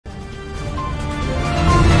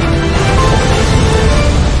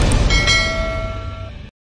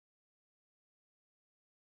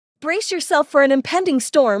Brace yourself for an impending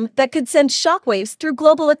storm that could send shockwaves through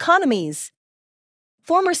global economies.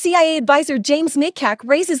 Former CIA advisor James Nickac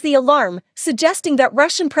raises the alarm, suggesting that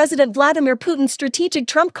Russian President Vladimir Putin's strategic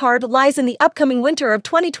trump card lies in the upcoming winter of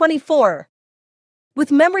 2024.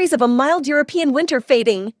 With memories of a mild European winter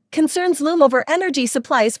fading, concerns loom over energy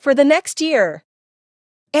supplies for the next year.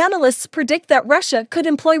 Analysts predict that Russia could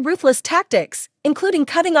employ ruthless tactics, including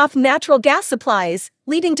cutting off natural gas supplies,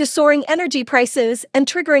 leading to soaring energy prices and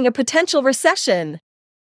triggering a potential recession.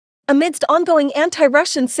 Amidst ongoing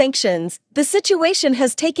anti-Russian sanctions, the situation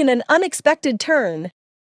has taken an unexpected turn.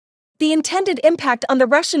 The intended impact on the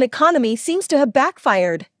Russian economy seems to have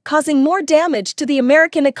backfired, causing more damage to the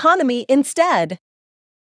American economy instead.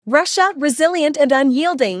 Russia, resilient and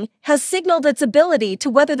unyielding, has signaled its ability to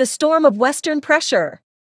weather the storm of Western pressure.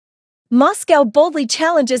 Moscow boldly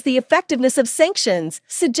challenges the effectiveness of sanctions,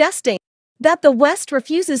 suggesting that the West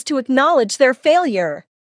refuses to acknowledge their failure.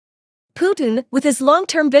 Putin, with his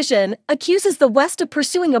long-term vision, accuses the West of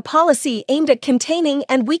pursuing a policy aimed at containing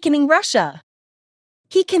and weakening Russia.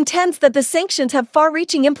 He contends that the sanctions have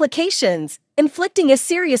far-reaching implications, inflicting a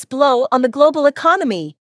serious blow on the global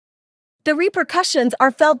economy. The repercussions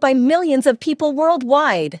are felt by millions of people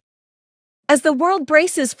worldwide. As the world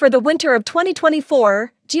braces for the winter of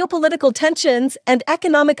 2024, geopolitical tensions and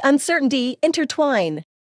economic uncertainty intertwine.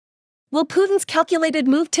 Will Putin's calculated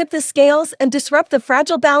move tip the scales and disrupt the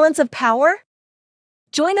fragile balance of power?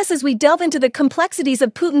 Join us as we delve into the complexities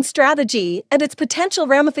of Putin's strategy and its potential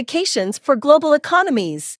ramifications for global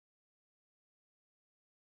economies.